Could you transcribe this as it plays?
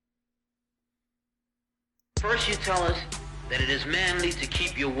First you tell us that it is manly to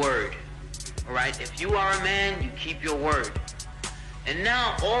keep your word. All right? If you are a man, you keep your word. And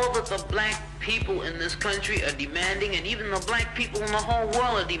now all that the black people in this country are demanding, and even the black people in the whole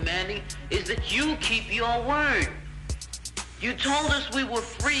world are demanding, is that you keep your word. You told us we were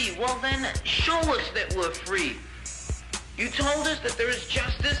free. Well then, show us that we're free. You told us that there is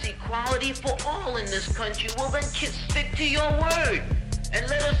justice, equality for all in this country. Well then, stick to your word. And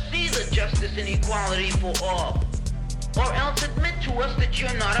let us see the justice and equality for all. Or else admit to us that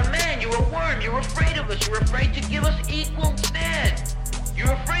you're not a man, you're a worm, you're afraid of us, you're afraid to give us equal stand.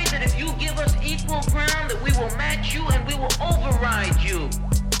 You're afraid that if you give us equal ground, that we will match you and we will override you.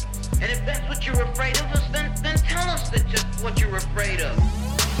 And if that's what you're afraid of us, then tell us that just what you're afraid of.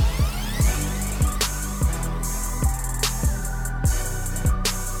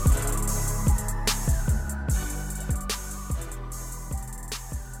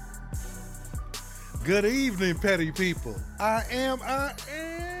 Good evening, petty people. I am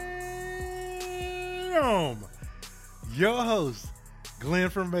your host, Glenn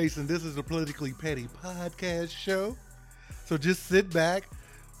from Mason. This is the Politically Petty Podcast Show. So just sit back,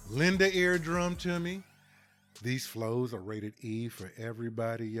 lend the eardrum to me. These flows are rated E for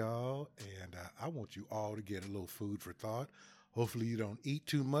everybody, y'all. And I want you all to get a little food for thought. Hopefully you don't eat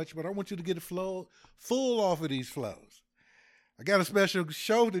too much, but I want you to get a flow full off of these flows. I got a special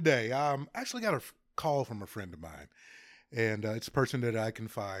show today. Actually got a call from a friend of mine, and it's a person that I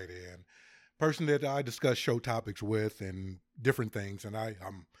confide in, person that I discuss show topics with and different things, and I'm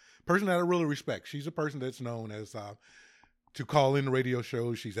a person that I really respect. She's a person that's known as to call in radio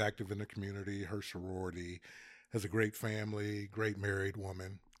shows. She's active in the community, her sorority, has a great family, great married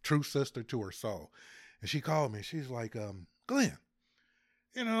woman, true sister to her soul. And she called me. She's like, Glenn,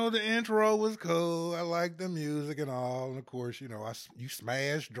 you know, the intro was cool. I like the music and all. And of course, you know, you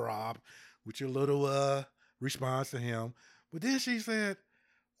smash drop with your little response to him. But then she said,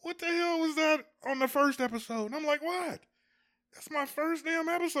 what the hell was that on the first episode? And I'm like, what? That's my first damn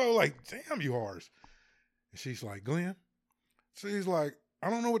episode. Like, damn, you harsh. And she's like, Glenn, she's like,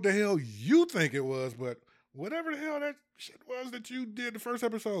 I don't know what the hell you think it was, but whatever the hell that shit was that you did the first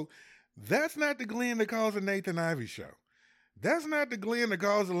episode, that's not the Glenn that calls the Nathan Ivey show. That's not the Glenn that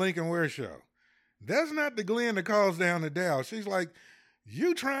calls the Lincoln Ware show. That's not the Glenn that calls Down the Dow. She's like,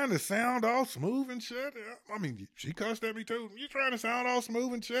 you trying to sound all smooth and shit? I mean, she cussed at me too. You trying to sound all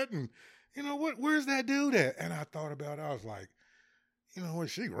smooth and shit? And you know what? Where's that dude at? And I thought about it. I was like, you know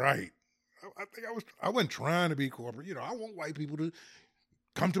what? She right. I wasn't trying to be corporate. You know, I want white people to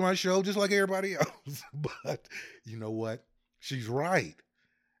come to my show just like everybody else. But you know what? She's right.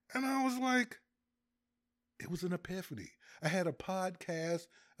 And I was like, it was an epiphany. I had a podcast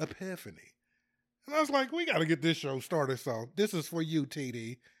epiphany. And I was like, we got to get this show started. So this is for you,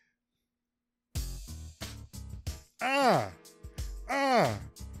 TD.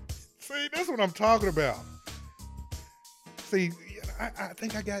 See, that's what I'm talking about. See, I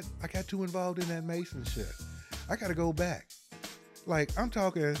think I got too involved in that Mason shit. I got to go back. Like, I'm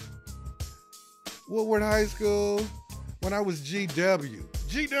talking Woodward High School when I was GW.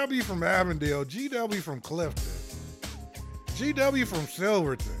 GW from Avondale. GW from Clifton. GW from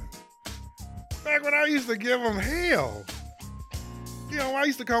Silverton. Back when I used to give them hell. You know, I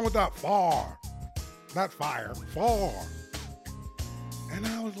used to come with that far. Not fire, far. And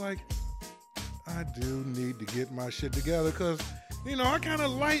I was like, I do need to get my shit together because, you know, I kind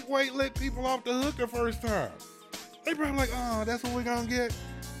of lightweight let people off the hook the first time. They probably like, oh, that's what we're going to get?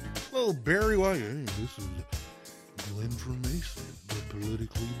 Little Barry White. Hey, this is Glenn from Mason, the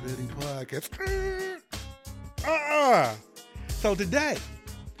Politically Petty Podcast. So today,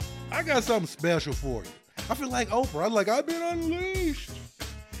 I got something special for you. I feel like Oprah. I'm like, I've been unleashed.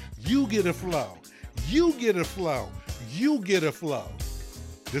 You get a flow. You get a flow. You get a flow.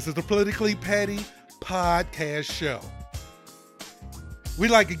 This is the Politically Petty Podcast Show. We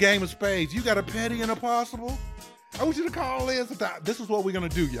like a game of spades. You got a petty and a possible? I want you to call in. This is what we're going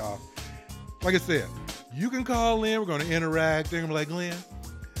to do, y'all. Like I said, you can call in. We're going to interact. They're going to be like, Glenn,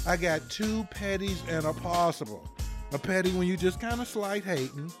 I got two petties and a possible. A petty when you just kind of slight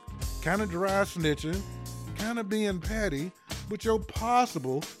hating, kind of dry snitching, kind of being petty, but your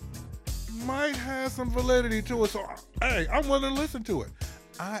possible might have some validity to it. So, hey, I'm willing to listen to it.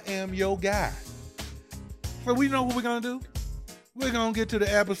 I am your guy. So we know what we're going to do? We're going to get to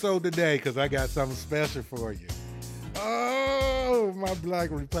the episode today because I got something special for you. Oh, my black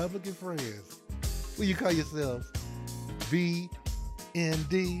Republican friends. What you call yourselves?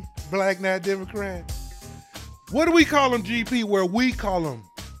 BND, Black Not Democrat. What do we call them, GP, where we call them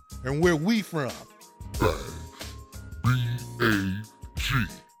and where we from? B.A.G.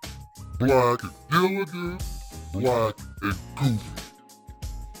 Black and Gilligan, Black and Goofy.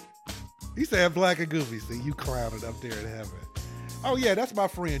 He said Black and Goofy. See, you clowning up there in heaven. Oh, yeah, that's my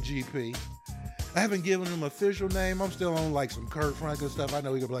friend GP. I haven't given him an official name. I'm still on like some Kurt Franklin stuff. I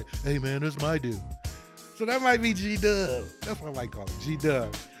know he gonna be like, hey man, that's my dude. So that might be G-Dub. That's what I like calling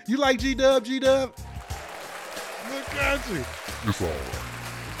G-Dub. You like G-Dub, G-Dub? Look at you. It's all right.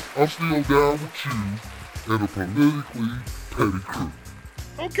 I'm still down with you and a politically petty crew.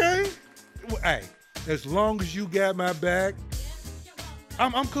 Okay. Well, hey, as long as you got my back,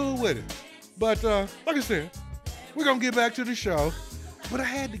 I'm cool with it. But like I said, we're gonna get back to the show. But I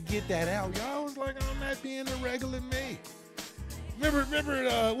had to get that out, y'all. I was like, I'm not being a regular me. Remember,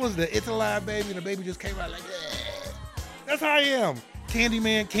 what was the It's Alive Baby, and the baby just came out like, yeah. That's how I am.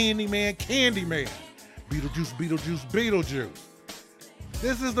 Candyman. Beetlejuice.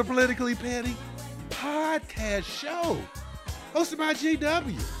 This is the Politically Petty podcast show, hosted by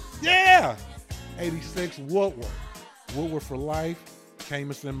GW. Yeah. 86 Woodward for life.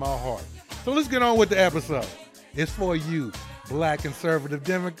 Camus in my heart. So let's get on with the episode. It's for you, Black conservative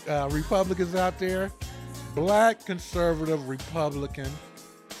Republicans out there. Black conservative Republican,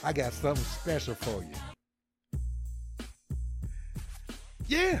 I got something special for you.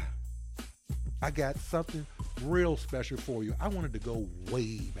 Yeah, I got something real special for you. I wanted to go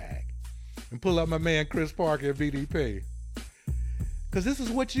way back and pull up my man Chris Parker at BDP. Because this is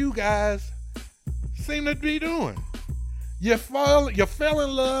what you guys seem to be doing. You fell in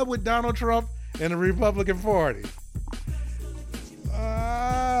love with Donald Trump and the Republican Party.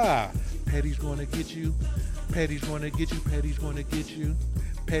 Petty's gonna get you. Petty's gonna get you. Petty's gonna get you.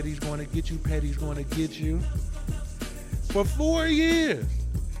 Petty's gonna get you. Petty's gonna get you. For 4 years,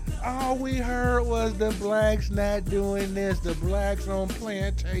 all we heard was the blacks not doing this, the blacks on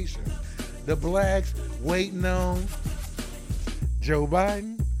plantation, the blacks waiting on Joe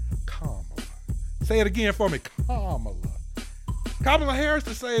Biden, Kamala. Say it again for me, Kamala. Kamala Harris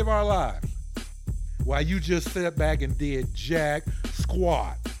to save our lives. While you just sat back and did jack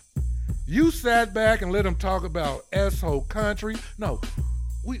squat. You sat back and let them talk about S-hole country. No,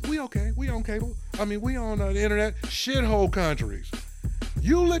 we okay. We on cable. I mean, we on the internet. Shithole countries.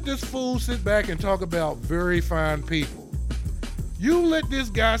 You let this fool sit back and talk about very fine people. You let this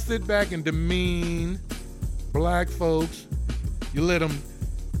guy sit back and demean black folks. You let him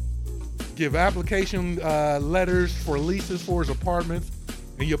give application letters for leases for his apartments,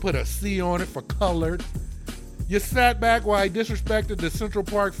 and you put a C on it for colored. You sat back while he disrespected the Central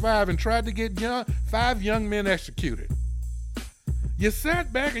Park 5 and tried to get 5 young men executed. You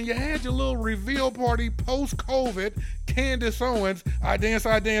sat back and you had your little reveal party post-COVID, Candace Owens, I dance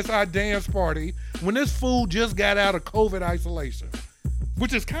party, when this fool just got out of COVID isolation,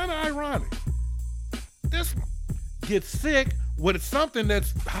 which is kind of ironic. This gets sick with something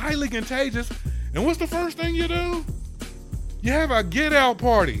that's highly contagious, and what's the first thing you do? You have a get out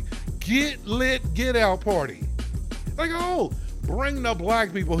party. Get lit, get out party. Like, oh, bring the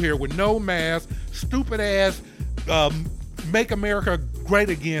black people here with no mask, stupid ass, Make America Great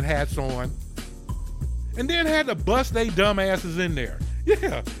Again hats on. And then had to bust they dumb asses in there.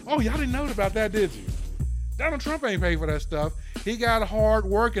 Yeah. Oh, y'all didn't know about that, did you? Donald Trump ain't paid for that stuff. He got hard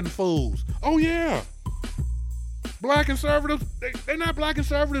working fools. Oh, yeah. Black conservatives, they're not black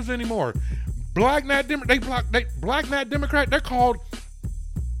conservatives anymore. Black not Democrat, they're called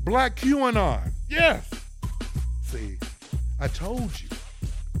Black QAnon. Yes. See, I told you.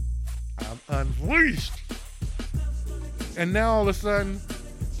 I'm unleashed. And now all of a sudden,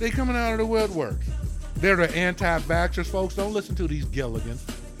 they coming out of the woodworks. They're the anti-vaxxers, folks. Don't listen to these Gilligans.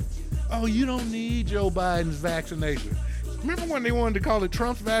 Oh, you don't need Joe Biden's vaccination. Remember when they wanted to call it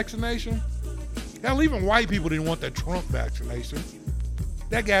Trump's vaccination? Hell, even white people didn't want the Trump vaccination.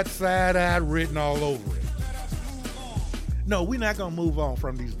 That got side-eyed written all over it. No, we're not going to move on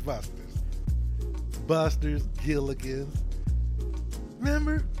from these busters. Busters, Gilligans.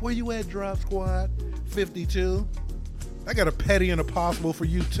 Remember where you at, Drop Squad 52? I got a petty and a possible for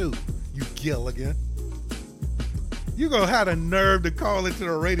you too, you Gilligan. You gonna have the nerve to call into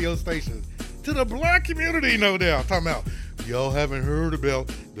the radio station, to the black community, no doubt. Talking about, y'all haven't heard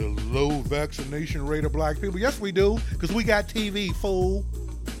about the low vaccination rate of black people. Yes, we do, because we got TV, fool,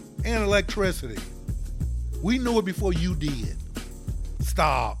 and electricity. We knew it before you did.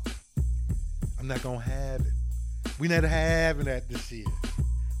 Stop. I'm not gonna have it. We not having that this year.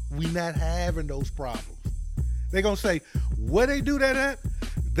 We not having those problems. They gonna say, where they do that at?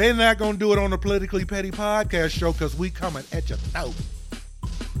 They're not gonna do it on the Politically Petty podcast show, because we coming at your throat.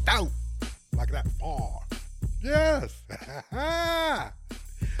 Throat. Like that far. Yes.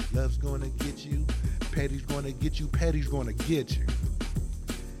 Love's gonna get you. Petty's gonna get you. Petty's gonna get you.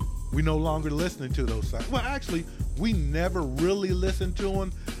 We no longer listening to those sites. Well, actually, we never really listened to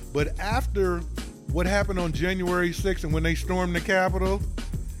them, but after what happened on January 6th and when they stormed the Capitol,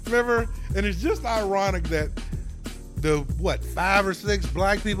 remember? And it's just ironic that the 5 or 6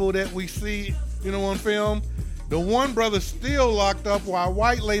 black people that we see, on film, the one brother still locked up while a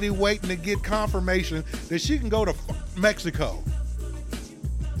white lady waiting to get confirmation that she can go to Mexico.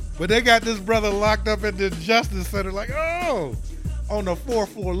 But they got this brother locked up at the Justice Center like, oh, on the 4th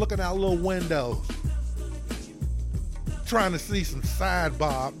floor looking out little windows, trying to see some side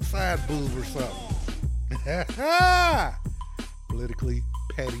boob or something. Politically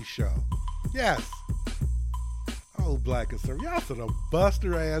petty show. Yes. Oh, black conservative. Y'all are the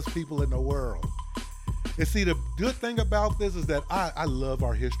buster ass people in the world. And see, the good thing about this is that I love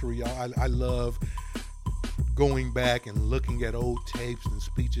our history, y'all. I love going back and looking at old tapes and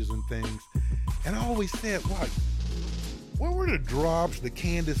speeches and things. And I always said, what were the Drops, the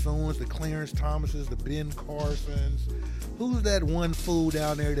Candace Owens, the Clarence Thomases, the Ben Carsons? Who's that one fool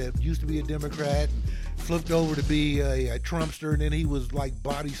down there that used to be a Democrat and flipped over to be a Trumpster, and then he was like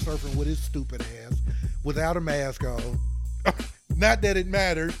body surfing with his stupid ass without a mask on? Not that it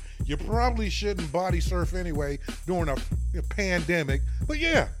matters. You probably shouldn't body surf anyway during a pandemic. But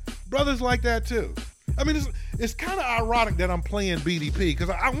yeah, brothers like that too. I mean, it's kind of ironic that I'm playing BDP because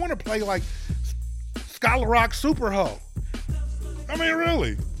I want to play like Scholar Rock Super Ho. I mean,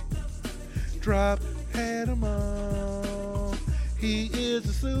 really. Drop had him on. He is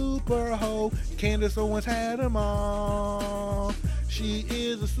a super hoe. Candace Owens had him on. She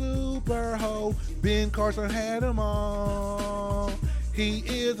is a super hoe. Ben Carson had him on. He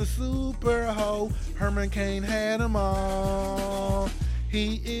is a super hoe. Herman Cain had him on.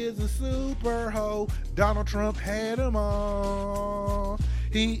 He is a super hoe. Donald Trump had him on.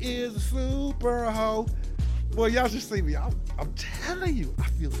 He is a super hoe. Boy, y'all should see me. I'm telling you, I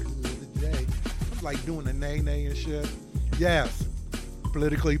feel good today. I'm like doing the nay and shit. Yes,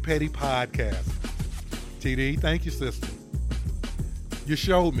 Politically Petty Podcast. TD, thank you, sister. You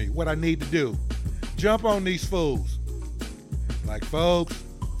showed me what I need to do. Jump on these fools. Like, folks,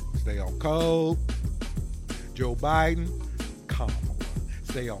 stay on code. Joe Biden, Kamala,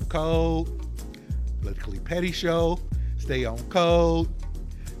 stay on code. Politically Petty Show, stay on code.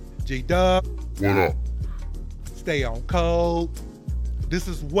 G-Dub, What up? stay on code. This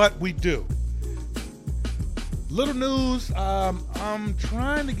is what we do. Little news, I'm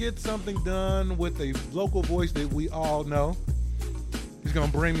trying to get something done with a local voice that we all know. He's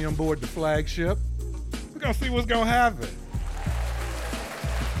going to bring me on board the flagship. We're going to see what's going to happen.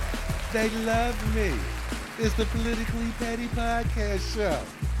 They love me. It's the Politically Petty Podcast Show,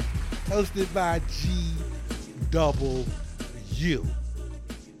 hosted by G-double-U.